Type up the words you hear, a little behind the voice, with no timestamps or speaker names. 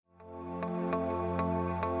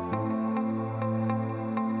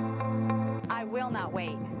will not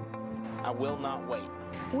wait. I will not wait.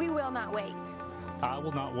 We will not wait. I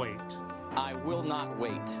will not wait. I will not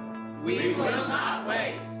wait. We will not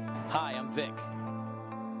wait. Hi, I'm Vic.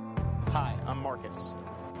 Hi, I'm Marcus.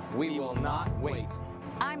 We will not wait.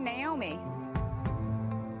 I'm Naomi.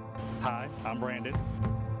 Hi, I'm Brandon.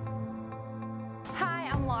 Hi,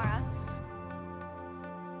 I'm Laura.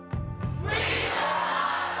 We will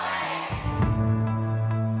not wait.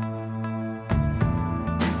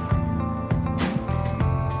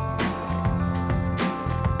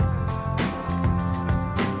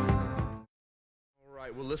 All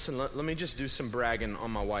right, well, listen, let me just do some bragging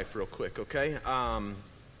on my wife real quick, okay?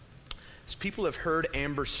 As people have heard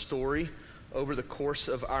Amber's story over the course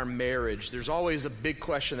of our marriage, there's always a big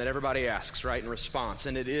question that everybody asks, right, in response,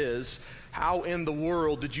 and it is, how in the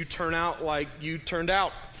world did you turn out like you turned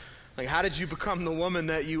out? Like, how did you become the woman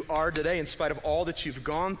that you are today in spite of all that you've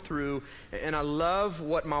gone through? And I love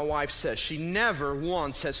what my wife says. She never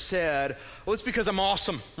once has said, well, it's because I'm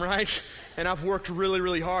awesome, right? And I've worked really,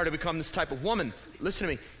 really hard to become this type of woman. Listen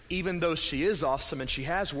to me. Even though she is awesome and she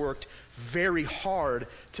has worked very hard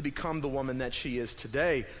to become the woman that she is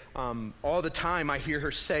today, all the time I hear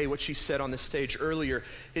her say what she said on the stage earlier.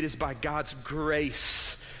 It is by God's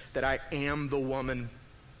grace that I am the woman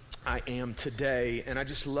I am today. And I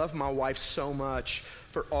just love my wife so much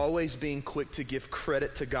for always being quick to give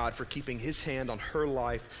credit to God for keeping his hand on her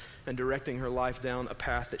life and directing her life down a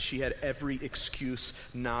path that she had every excuse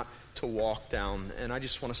not to walk down. And I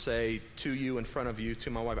just want to say to you, in front of you,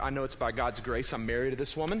 to my wife, I know it's by God's grace I'm married to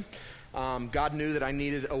this woman. God knew that I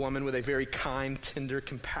needed a woman with a very kind, tender,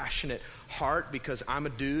 compassionate heart, because I'm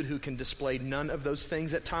a dude who can display none of those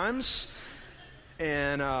things at times.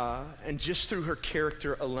 And just through her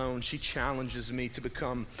character alone, she challenges me to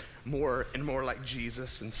become more and more like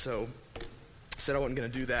Jesus. And so I said I wasn't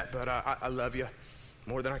going to do that, but I love you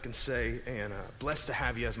more than I can say, and blessed to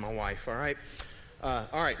have you as my wife, all right? All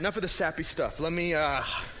right, enough of the sappy stuff. Let me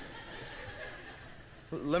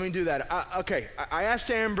do that. Okay, I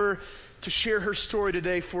asked Amber to share her story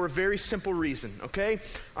today for a very simple reason, okay?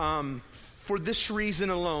 For this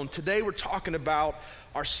reason alone, today we're talking about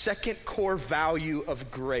our second core value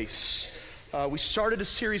of grace. We started a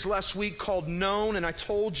series last week called Known, and I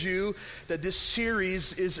told you that this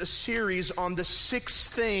series is a series on the 6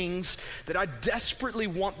 things that I desperately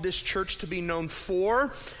want this church to be known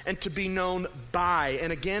for and to be known by.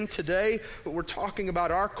 And again, today, we're talking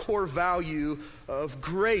about our core value of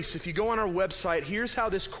grace. If you go on our website, here's how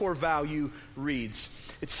this core value reads.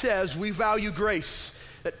 It says, we value grace,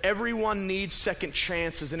 that everyone needs second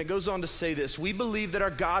chances. And it goes on to say this: we believe that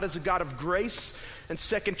our God is a God of grace and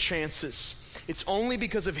second chances. It's only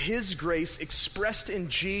because of his grace expressed in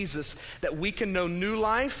Jesus that we can know new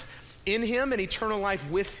life in him and eternal life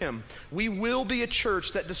with him. We will be a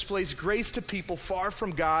church that displays grace to people far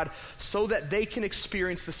from God so that they can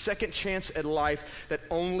experience the second chance at life that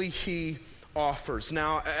only he offers.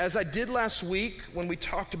 Now, as I did last week when we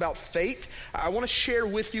talked about faith, I want to share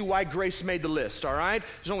with you why grace made the list, all right?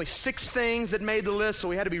 There's only 6 things that made the list, so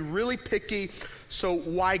we had to be really picky. So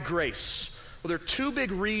why grace? Well, there are 2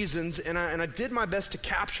 big reasons, and I did my best to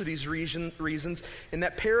capture these reasons in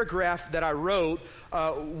that paragraph that I wrote.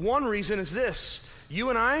 One reason is this: you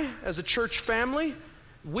and I, as a church family,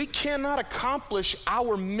 we cannot accomplish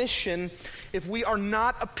our mission if we are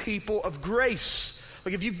not a people of grace.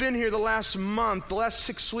 Like, if you've been here the last month, the last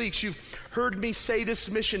 6 weeks, you've heard me say this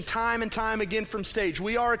mission time and time again from stage.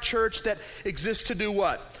 We are a church that exists to do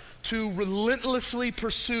what? To relentlessly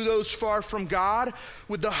pursue those far from God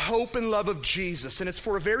with the hope and love of Jesus. And it's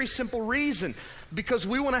for a very simple reason, because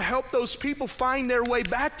we want to help those people find their way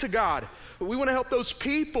back to God. We want to help those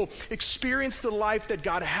people experience the life that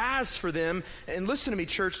God has for them. And listen to me,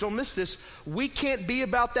 church, don't miss this. We can't be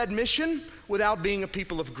about that mission without being a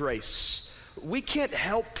people of grace. We can't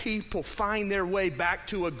help people find their way back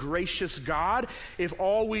to a gracious God if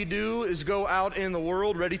all we do is go out in the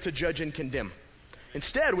world ready to judge and condemn.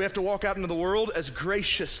 Instead, we have to walk out into the world as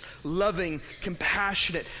gracious, loving,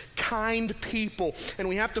 compassionate, kind people. And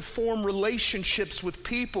we have to form relationships with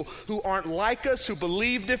people who aren't like us, who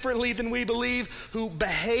believe differently than we believe, who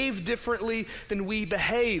behave differently than we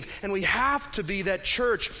behave. And we have to be that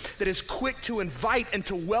church that is quick to invite and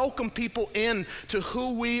to welcome people in to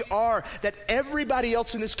who we are, that everybody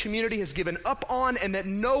else in this community has given up on and that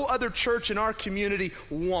no other church in our community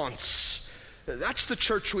wants. That's the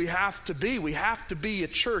church we have to be. We have to be a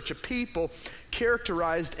church, a people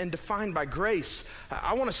characterized and defined by grace.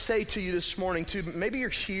 I want to say to you this morning, too, maybe you're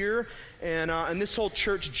here and this whole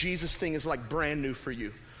church Jesus thing is like brand new for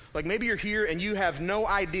you. Like maybe you're here and you have no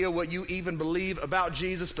idea what you even believe about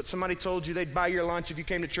Jesus, but somebody told you they'd buy your lunch if you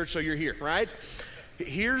came to church, so you're here, right?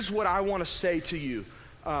 Here's what I want to say to you.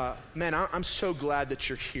 Man, I'm so glad that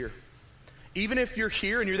you're here. Even if you're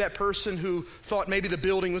here and you're that person who thought maybe the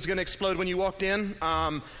building was going to explode when you walked in,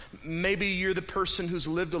 maybe you're the person who's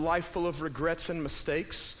lived a life full of regrets and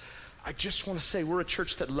mistakes, I just want to say we're a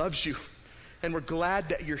church that loves you. And we're glad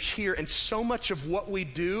that you're here. And so much of what we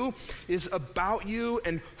do is about you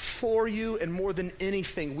and for you. And more than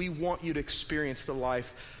anything, we want you to experience the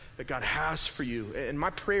life that God has for you. And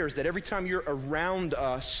my prayer is that every time you're around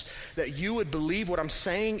us, that you would believe what I'm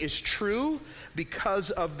saying is true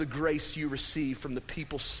because of the grace you receive from the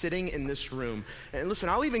people sitting in this room. And listen,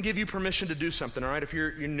 I'll even give you permission to do something, all right, if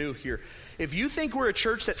you're new here. If you think we're a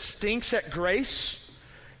church that stinks at grace,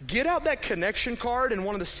 get out that connection card in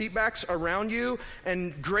one of the seat backs around you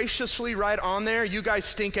and graciously write on there, you guys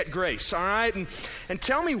stink at grace, all right? And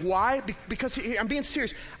tell me why, because I'm being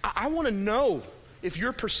serious. I want to know if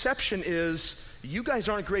your perception is you guys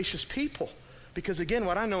aren't gracious people. Because again,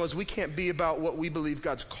 what I know is we can't be about what we believe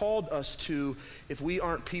God's called us to if we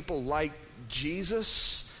aren't people like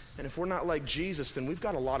Jesus. And if we're not like Jesus, then we've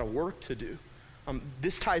got a lot of work to do.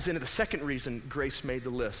 This ties into the second reason grace made the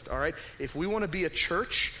list, all right? If we want to be a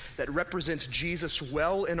church that represents Jesus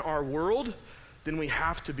well in our world, then we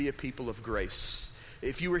have to be a people of grace.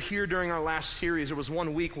 If you were here during our last series, there was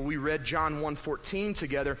one week where we read John 1:14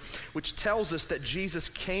 together, which tells us that Jesus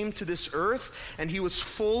came to this earth and he was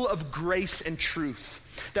full of grace and truth.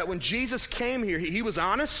 That when Jesus came here, he was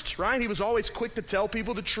honest, right? He was always quick to tell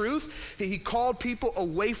people the truth. He called people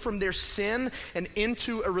away from their sin and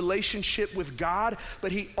into a relationship with God,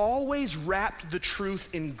 but he always wrapped the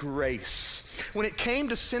truth in grace. When it came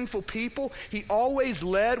to sinful people, he always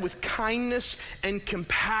led with kindness and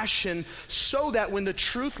compassion so that when the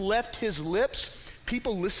truth left his lips,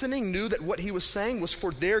 people listening knew that what he was saying was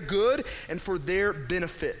for their good and for their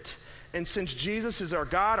benefit. And since Jesus is our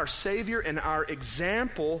God, our Savior, and our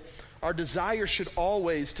example, our desire should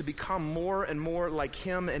always to become more and more like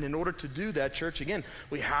him. And in order to do that, church, again,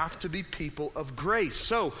 we have to be people of grace.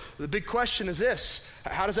 So the big question is this: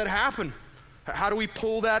 how does that happen? How do we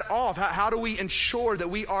pull that off? How do we ensure that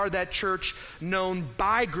we are that church known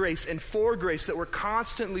by grace and for grace, that we're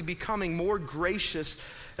constantly becoming more gracious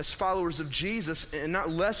as followers of Jesus and not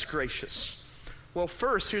less gracious? Well,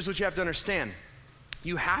 first, here's what you have to understand.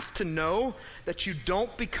 You have to know that you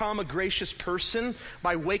don't become a gracious person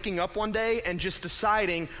by waking up one day and just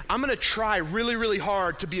deciding, I'm going to try really, really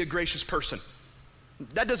hard to be a gracious person.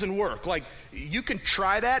 That doesn't work. Like, you can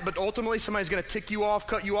try that, but ultimately somebody's going to tick you off,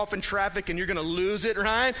 cut you off in traffic, and you're going to lose it,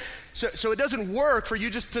 right? So it doesn't work for you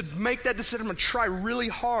just to make that decision and try really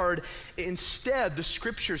hard. Instead, the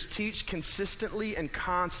scriptures teach consistently and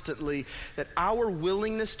constantly that our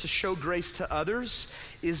willingness to show grace to others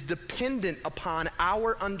is dependent upon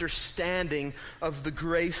our understanding of the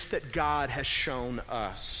grace that God has shown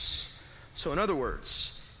us. So in other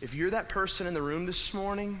words, if you're that person in the room this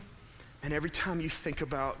morning, and every time you think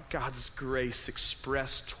about God's grace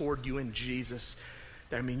expressed toward you in Jesus,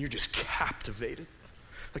 you're just captivated.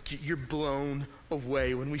 Like you're blown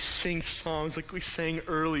away when we sing songs like we sang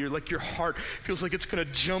earlier, like your heart feels like it's going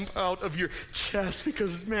to jump out of your chest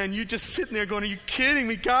because, man, you're just sitting there going, are you kidding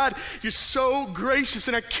me? God, you're so gracious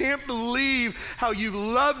and I can't believe how you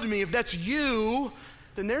loved me. If that's you,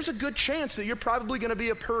 then there's a good chance that you're probably going to be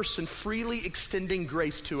a person freely extending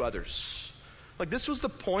grace to others. Like this was the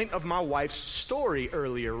point of my wife's story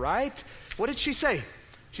earlier, right? What did she say?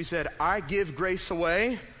 She said, I give grace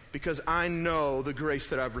away because I know the grace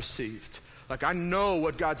that I've received. Like I know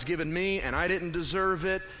what God's given me and I didn't deserve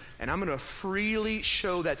it, and I'm going to freely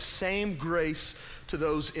show that same grace to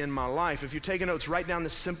those in my life. If you're taking notes, write down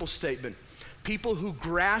this simple statement. People who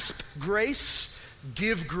grasp grace,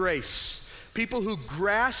 give grace. People who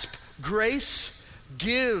grasp grace,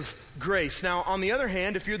 give grace. Now, on the other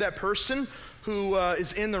hand, if you're that person who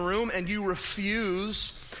is in the room and you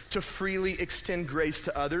refuse to freely extend grace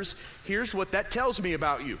to others, here's what that tells me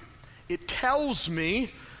about you. It tells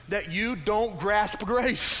me that you don't grasp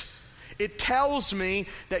grace. It tells me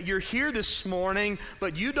that you're here this morning,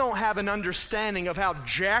 but you don't have an understanding of how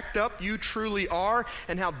jacked up you truly are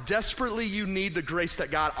and how desperately you need the grace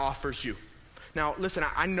that God offers you. Now, listen,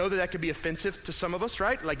 I know that could be offensive to some of us,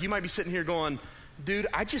 right? Like you might be sitting here going, dude,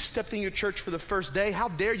 I just stepped in your church for the first day. How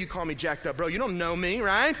dare you call me jacked up, bro? You don't know me,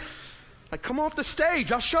 right? Like, come off the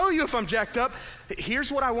stage. I'll show you if I'm jacked up.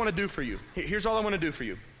 Here's what I want to do for you. Here's all I want to do for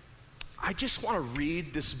you. I just want to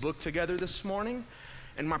read this book together this morning,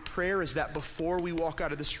 And my prayer is that before we walk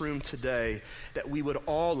out of this room today, that we would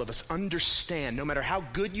all of us understand, no matter how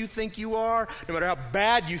good you think you are, no matter how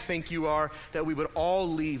bad you think you are, that we would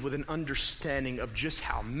all leave with an understanding of just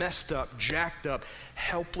how messed up, jacked up,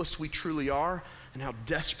 helpless we truly are, and how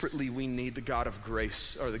desperately we need the God of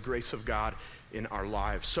grace, or the grace of God in our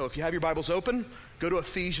lives. So if you have your Bibles open, go to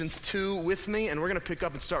Ephesians 2 with me, and we're going to pick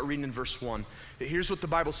up and start reading in verse 1. Here's what the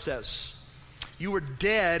Bible says. You were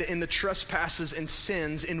dead in the trespasses and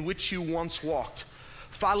sins in which you once walked,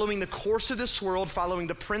 following the course of this world, following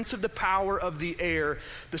the prince of the power of the air,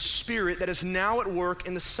 the spirit that is now at work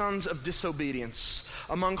in the sons of disobedience,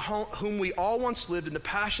 among whom we all once lived in the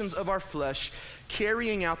passions of our flesh,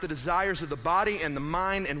 carrying out the desires of the body and the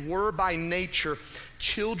mind, and were by nature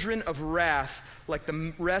children of wrath like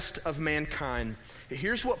the rest of mankind.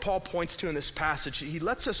 Here's what Paul points to in this passage. He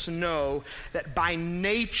lets us know that by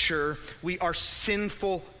nature we are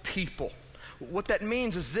sinful people. What that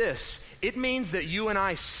means is this. It means that you and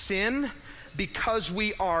I sin because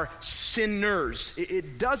we are sinners.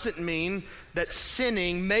 It doesn't mean that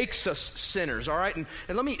sinning makes us sinners, all right? And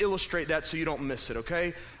let me illustrate that so you don't miss it,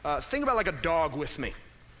 okay? Think about like a dog with me.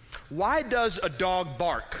 Why does a dog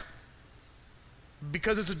bark?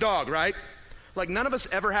 Because it's a dog, right? Like none of us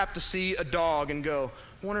ever have to see a dog and go,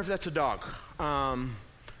 I wonder if that's a dog.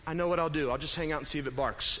 I know what I'll do. I'll just hang out and see if it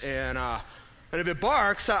barks. And if it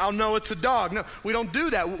barks, I'll know it's a dog. No, we don't do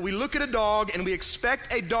that. We look at a dog and we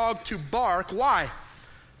expect a dog to bark. Why?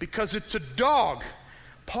 Because it's a dog.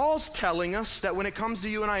 Paul's telling us that when it comes to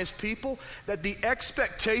you and I as people, that the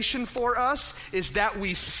expectation for us is that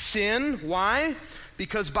we sin. Why?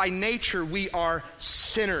 Because by nature, we are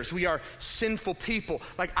sinners. We are sinful people.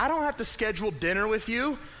 Like, I don't have to schedule dinner with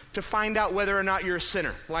you to find out whether or not you're a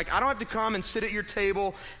sinner. Like, I don't have to come and sit at your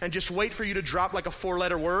table and just wait for you to drop like a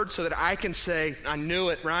 4-letter word so that I can say, I knew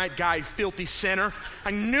it, right? Guy, filthy sinner. I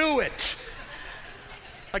knew it.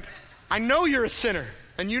 Like, I know you're a sinner,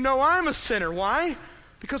 and you know I'm a sinner. Why?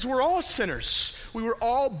 Because we're all sinners. We were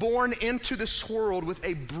all born into this world with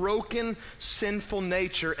a broken, sinful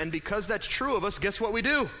nature. And because that's true of us, guess what we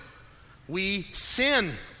do? We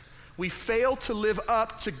sin. We fail to live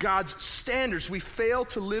up to God's standards. We fail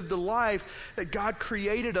to live the life that God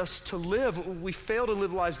created us to live. We fail to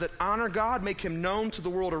live lives that honor God, make Him known to the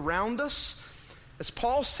world around us. As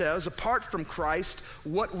Paul says, apart from Christ,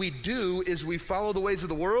 what we do is we follow the ways of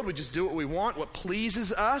the world. We just do what we want, what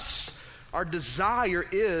pleases us. Our desire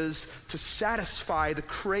is to satisfy the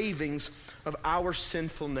cravings of our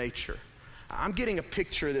sinful nature. I'm getting a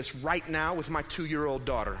picture of this right now with my 2-year-old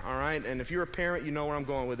daughter, all right? And if you're a parent, you know where I'm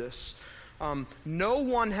going with this. No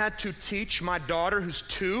one had to teach my daughter, who's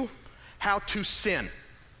 2, how to sin.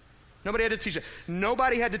 Nobody had to teach her.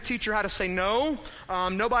 Nobody had to teach her how to say no.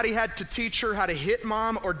 Nobody had to teach her how to hit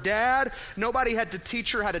mom or dad. Nobody had to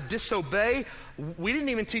teach her how to disobey. We didn't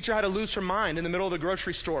even teach her how to lose her mind in the middle of the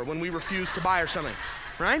grocery store when we refused to buy her something,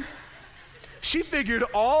 right? She figured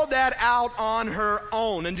all that out on her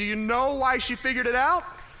own. And do you know why she figured it out?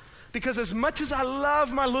 Because as much as I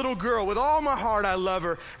love my little girl, with all my heart I love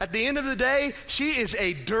her, at the end of the day, she is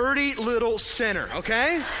a dirty little sinner,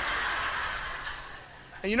 okay?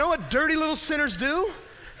 And you know what dirty little sinners do?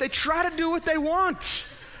 They try to do what they want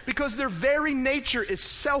because their very nature is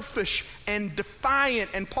selfish and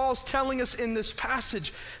defiant. And Paul's telling us in this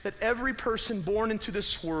passage that every person born into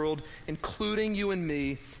this world, including you and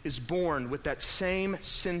me, is born with that same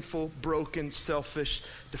sinful, broken, selfish,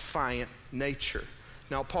 defiant nature.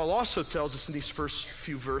 Now, Paul also tells us in these first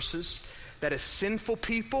few verses that as sinful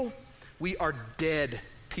people, we are dead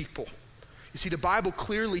people. You see, the Bible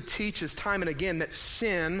clearly teaches time and again that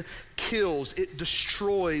sin kills, it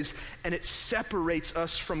destroys, and it separates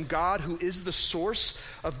us from God, who is the source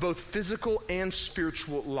of both physical and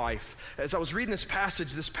spiritual life. As I was reading this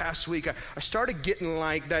passage this past week, I started getting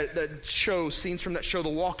like that show, scenes from that show, The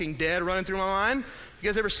Walking Dead, running through my mind. You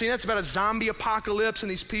guys ever seen that? It's about a zombie apocalypse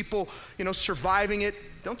and these people, surviving it.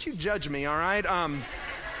 Don't you judge me, all right?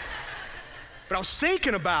 But I was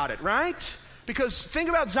thinking about it, right? Because think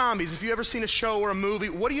about zombies. If you've ever seen a show or a movie,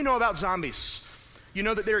 what do you know about zombies? You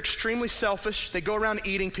know that they're extremely selfish. They go around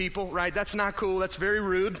eating people, right? That's not cool. That's very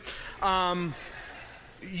rude.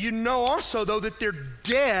 You know also, though, that they're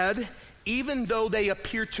dead even though they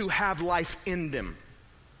appear to have life in them,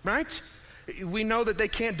 right? We know that they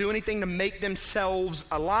can't do anything to make themselves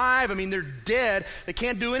alive. I mean, they're dead. They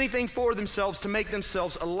can't do anything for themselves to make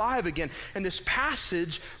themselves alive again. And this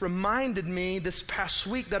passage reminded me this past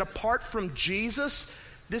week that apart from Jesus,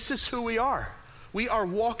 this is who we are. We are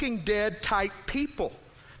walking dead type people.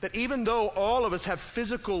 That even though all of us have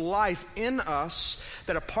physical life in us,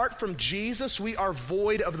 that apart from Jesus, we are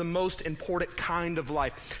void of the most important kind of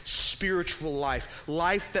life, spiritual life,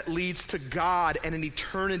 life that leads to God and an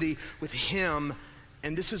eternity with Him.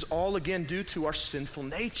 And this is all, again, due to our sinful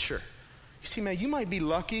nature. You see, man, you might be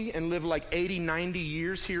lucky and live like 80, 90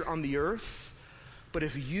 years here on the earth, but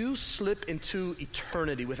if you slip into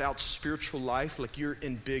eternity without spiritual life, like, you're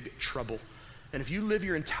in big trouble. And if you live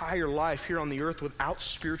your entire life here on the earth without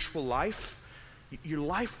spiritual life, your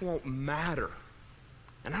life won't matter.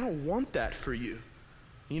 And I don't want that for you.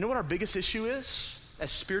 You know what our biggest issue is? As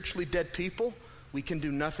spiritually dead people, we can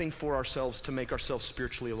do nothing for ourselves to make ourselves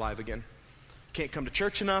spiritually alive again. You can't come to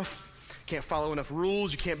church enough, can't follow enough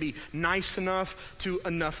rules, you can't be nice enough to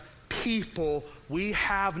enough people. We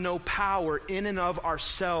have no power in and of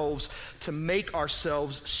ourselves to make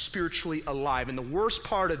ourselves spiritually alive. And the worst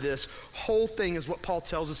part of this whole thing is what Paul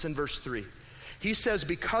tells us in verse 3. He says,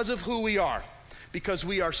 because of who we are, because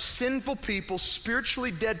we are sinful people,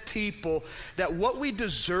 spiritually dead people, that what we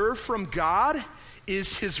deserve from God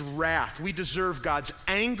is His wrath. We deserve God's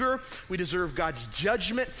anger. We deserve God's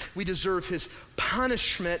judgment. We deserve His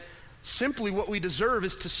punishment. Simply what we deserve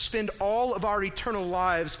is to spend all of our eternal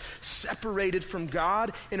lives separated from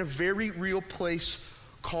God in a very real place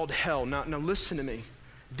called hell. Now listen to me.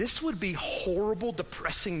 This would be horrible,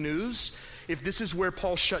 depressing news if this is where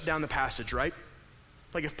Paul shut down the passage, right?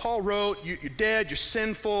 Like if Paul wrote, you're dead, you're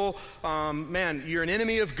sinful, man, you're an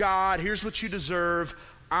enemy of God, here's what you deserve,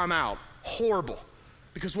 I'm out. Horrible.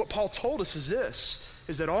 Because what Paul told us is this,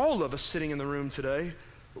 is that all of us sitting in the room today,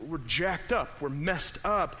 we're jacked up, we're messed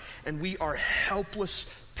up, and we are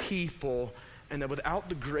helpless people, and that without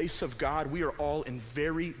the grace of God, we are all in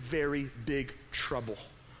very, very big trouble.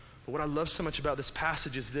 But what I love so much about this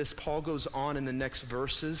passage is this. Paul goes on in the next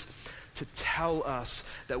verses to tell us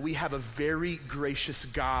that we have a very gracious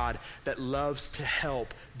God that loves to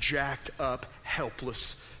help jacked up,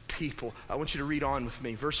 helpless people. I want you to read on with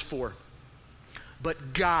me. Verse 4.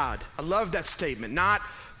 But God, I love that statement, not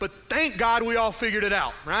but thank God we all figured it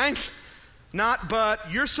out, right? Not,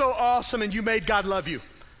 but you're so awesome and you made God love you.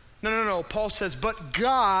 No. Paul says, but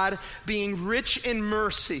God, being rich in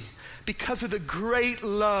mercy, because of the great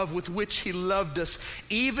love with which He loved us,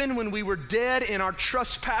 even when we were dead in our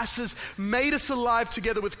trespasses, made us alive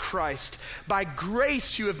together with Christ. By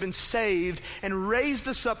grace you have been saved, and raised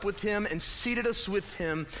us up with Him, and seated us with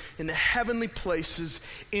Him in the heavenly places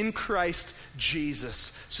in Christ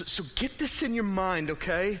Jesus. So get this in your mind,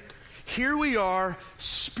 okay? Here we are,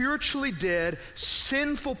 spiritually dead,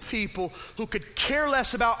 sinful people who could care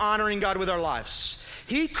less about honoring God with our lives.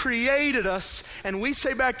 He created us, and we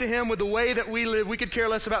say back to Him with the way that we live, we could care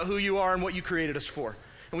less about who you are and what you created us for.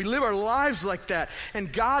 And we live our lives like that.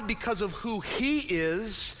 And God, because of who He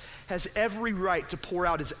is, has every right to pour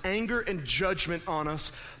out His anger and judgment on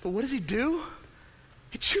us. But what does He do?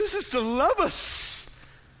 He chooses to love us.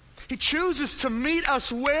 He chooses to meet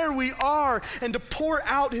us where we are and to pour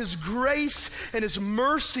out His grace and His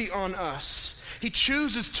mercy on us. He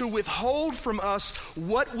chooses to withhold from us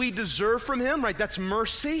what we deserve from Him, right? That's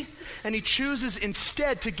mercy. And He chooses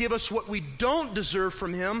instead to give us what we don't deserve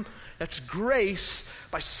from Him. That's grace,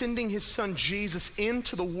 by sending His Son Jesus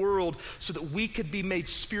into the world so that we could be made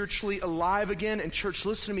spiritually alive again. And church,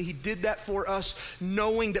 listen to me, He did that for us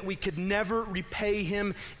knowing that we could never repay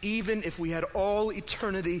Him even if we had all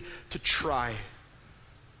eternity to try.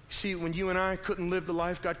 See, when you and I couldn't live the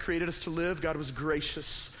life God created us to live, God was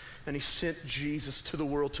gracious. And He sent Jesus to the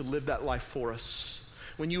world to live that life for us.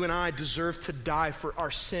 When you and I deserved to die for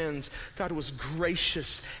our sins, God was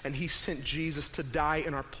gracious and He sent Jesus to die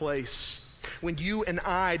in our place. When you and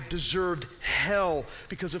I deserved hell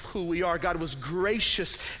because of who we are, God was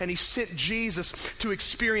gracious and He sent Jesus to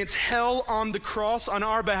experience hell on the cross on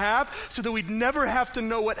our behalf so that we'd never have to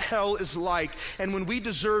know what hell is like. And when we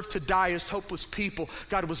deserved to die as hopeless people,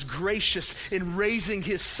 God was gracious in raising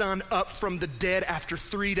His Son up from the dead after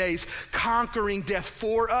 3 days, conquering death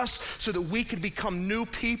for us so that we could become new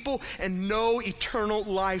people and know eternal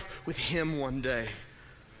life with Him one day.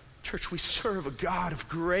 Church, we serve a God of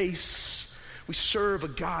grace. We serve a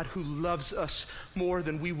God who loves us more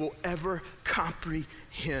than we will ever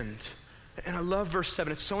comprehend. And I love verse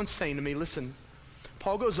 7. It's so insane to me. Listen,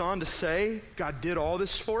 Paul goes on to say God did all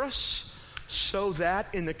this for us so that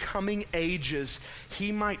in the coming ages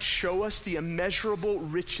He might show us the immeasurable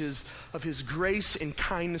riches of His grace and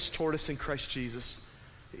kindness toward us in Christ Jesus.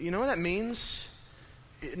 You know what that means?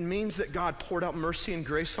 It means that God poured out mercy and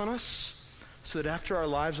grace on us so that after our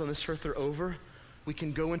lives on this earth are over, we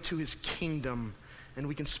can go into His kingdom and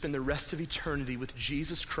we can spend the rest of eternity with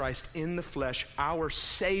Jesus Christ in the flesh, our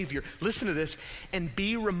Savior. Listen to this, and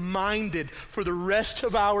be reminded for the rest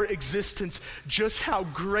of our existence just how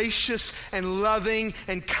gracious and loving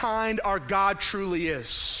and kind our God truly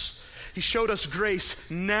is. He showed us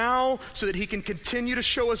grace now so that he can continue to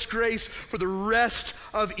show us grace for the rest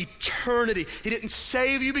of eternity. He didn't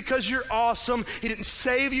save you because you're awesome. He didn't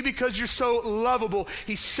save you because you're so lovable.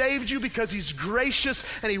 He saved you because he's gracious,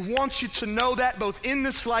 and he wants you to know that both in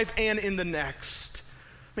this life and in the next.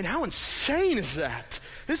 I mean, how insane is that?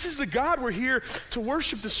 This is the God we're here to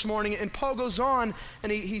worship this morning. And Paul goes on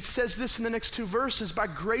and he says this in the next two verses: by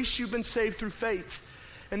grace you've been saved through faith.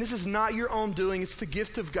 And this is not your own doing, it's the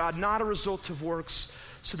gift of God, not a result of works,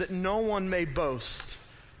 so that no one may boast.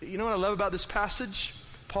 You know what I love about this passage?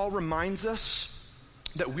 Paul reminds us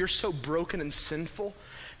that we're so broken and sinful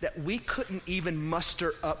that we couldn't even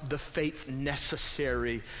muster up the faith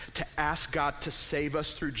necessary to ask God to save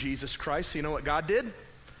us through Jesus Christ. So you know what God did?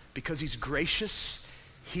 Because he's gracious,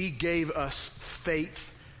 he gave us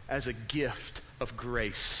faith as a gift of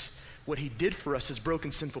grace. What he did for us as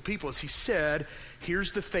broken, sinful people is he said,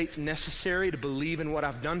 here's the faith necessary to believe in what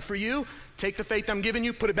I've done for you. Take the faith I'm giving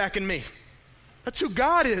you, put it back in me. That's who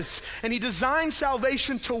God is. And he designed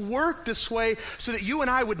salvation to work this way so that you and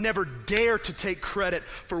I would never dare to take credit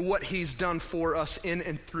for what he's done for us in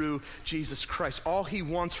and through Jesus Christ. All he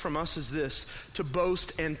wants from us is this: to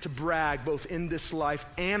boast and to brag both in this life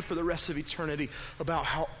and for the rest of eternity about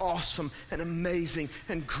how awesome and amazing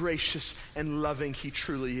and gracious and loving he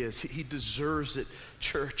truly is. He deserves it,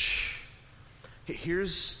 church.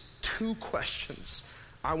 Here's two questions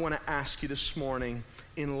I want to ask you this morning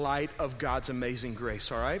in light of God's amazing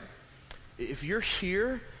grace, all right? If you're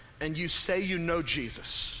here and you say you know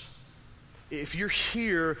Jesus, if you're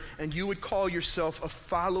here and you would call yourself a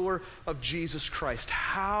follower of Jesus Christ,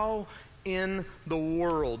 how in the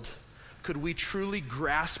world could we truly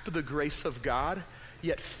grasp the grace of God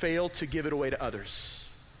yet fail to give it away to others?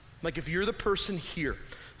 Like if you're the person here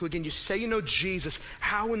who, again, you say you know Jesus,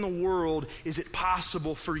 how in the world is it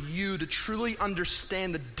possible for you to truly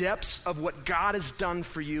understand the depths of what God has done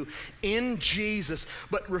for you in Jesus,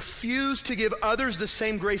 but refuse to give others the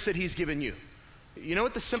same grace that he's given you? You know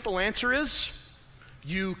what the simple answer is?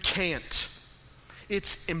 You can't.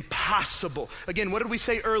 It's impossible. Again, what did we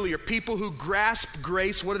say earlier? People who grasp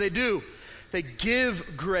grace, what do? They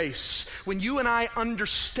give grace. When you and I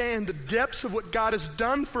understand the depths of what God has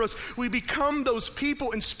done for us, we become those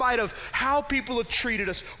people in spite of how people have treated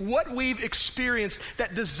us, what we've experienced,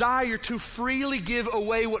 that desire to freely give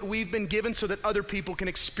away what we've been given so that other people can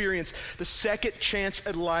experience the second chance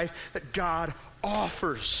at life that God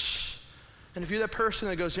offers. And if you're that person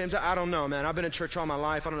that goes, James, I don't know, man. I've been in church all my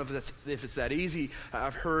life. I don't know if it's that easy.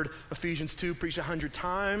 I've heard Ephesians 2 preached 100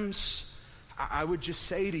 times. I would just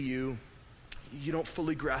say to you, you don't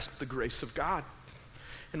fully grasp the grace of God.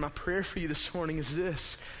 And my prayer for you this morning is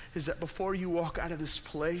this, is that before you walk out of this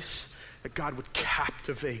place, that God would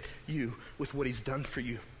captivate you with what he's done for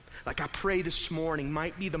you. Like I pray this morning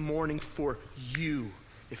might be the morning for you,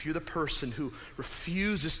 if you're the person who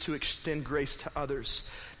refuses to extend grace to others,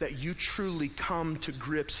 that you truly come to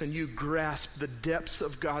grips and you grasp the depths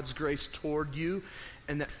of God's grace toward you,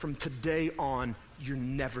 and that from today on, you're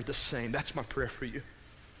never the same. That's my prayer for you.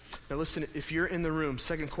 Now listen, if you're in the room,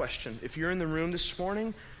 second question, if you're in the room this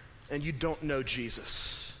morning and you don't know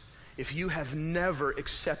Jesus, if you have never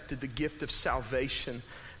accepted the gift of salvation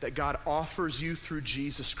that God offers you through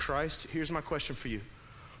Jesus Christ, here's my question for you.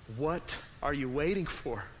 What are you waiting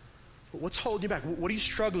for? What's holding you back? What are you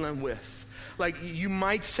struggling with? Like you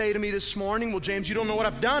might say to me this morning, well, James, you don't know what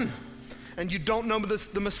I've done. And you don't know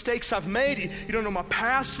the mistakes I've made. You don't know what my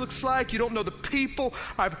past looks like. You don't know the people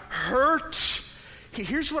I've hurt.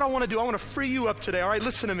 Here's what I want to do. I want to free you up today. All right,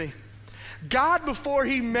 listen to me. God, before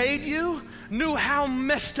he made you, knew how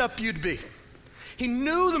messed up you'd be. He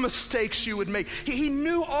knew the mistakes you would make. He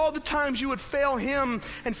knew all the times you would fail him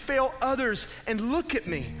and fail others. And look at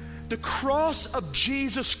me. The cross of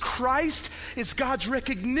Jesus Christ is God's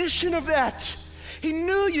recognition of that. He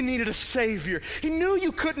knew you needed a Savior. He knew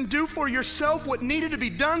you couldn't do for yourself what needed to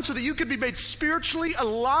be done so that you could be made spiritually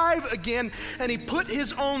alive again. And he put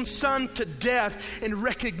his own son to death in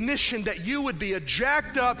recognition that you would be a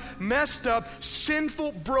jacked up, messed up,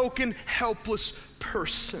 sinful, broken, helpless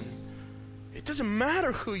person. It doesn't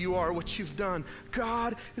matter who you are, what you've done.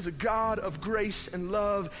 God is a God of grace and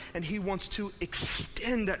love, and he wants to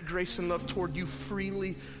extend that grace and love toward you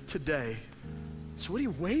freely today. So what are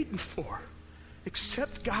you waiting for?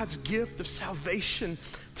 Accept God's gift of salvation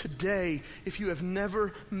today if you have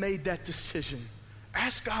never made that decision.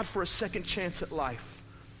 Ask God for a second chance at life.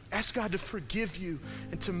 Ask God to forgive you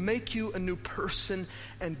and to make you a new person.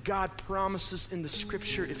 And God promises in the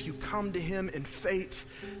scripture, if you come to him in faith,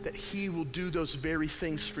 that he will do those very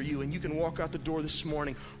things for you. And you can walk out the door this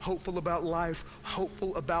morning hopeful about life,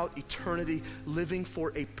 hopeful about eternity, living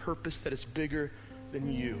for a purpose that is bigger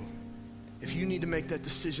than you. If you need to make that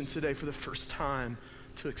decision today for the first time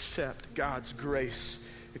to accept God's grace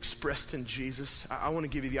expressed in Jesus, I want to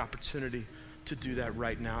give you the opportunity to do that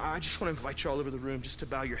right now. I just want to invite you all over the room just to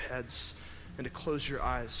bow your heads and to close your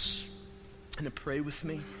eyes and to pray with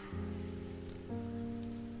me.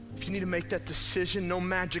 If you need to make that decision, no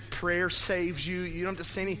magic prayer saves you. You don't have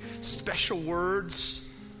to say any special words.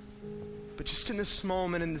 But just in this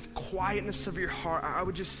moment, in the quietness of your heart, I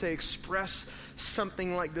would just say, express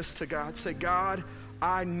something like this to God. Say, God,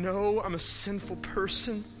 I know I'm a sinful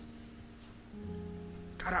person.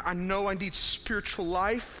 God, I know I need spiritual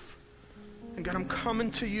life. And God, I'm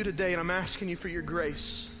coming to you today and I'm asking you for your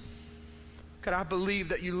grace. God, I believe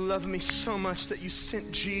that you love me so much that you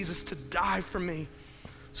sent Jesus to die for me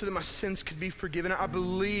so that my sins could be forgiven. I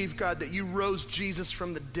believe, God, that you rose Jesus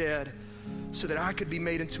from the dead so that I could be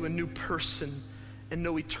made into a new person and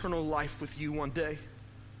know eternal life with you one day.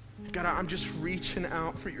 God, I'm just reaching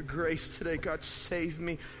out for your grace today. God, save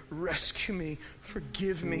me, rescue me,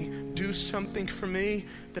 forgive me, do something for me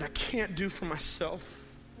that I can't do for myself.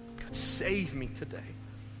 God, save me today.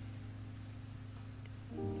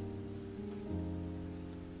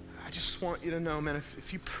 I just want you to know, man,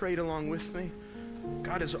 if you prayed along with me,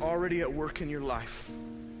 God is already at work in your life.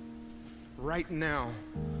 Right now,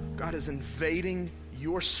 God is invading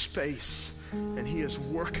your space and he is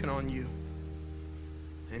working on you.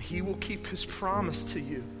 And he will keep his promise to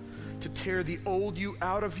you to tear the old you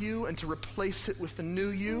out of you and to replace it with the new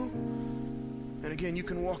you. And again, you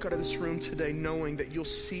can walk out of this room today knowing that you'll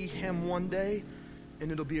see him one day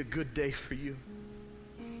and it'll be a good day for you.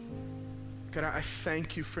 God, I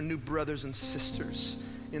thank you for new brothers and sisters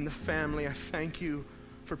in the family. I thank you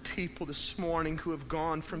for people this morning who have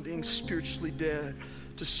gone from being spiritually dead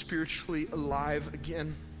to spiritually alive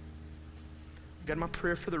again. God, my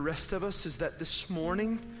prayer for the rest of us is that this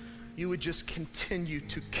morning you would just continue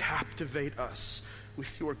to captivate us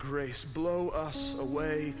with your grace. Blow us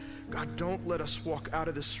away. God, don't let us walk out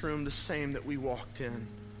of this room the same that we walked in.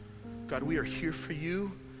 God, we are here for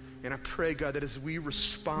you. And I pray, God, that as we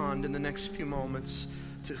respond in the next few moments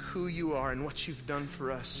to who you are and what you've done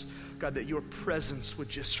for us, God, that your presence would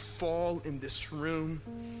just fall in this room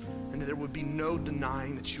and that there would be no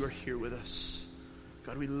denying that you are here with us.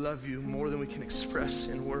 God, we love you more than we can express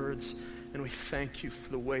in words, and we thank you for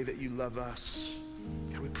the way that you love us.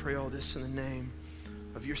 God, we pray all this in the name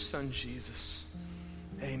of your son, Jesus.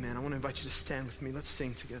 Amen. I want to invite you to stand with me. Let's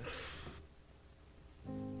sing together.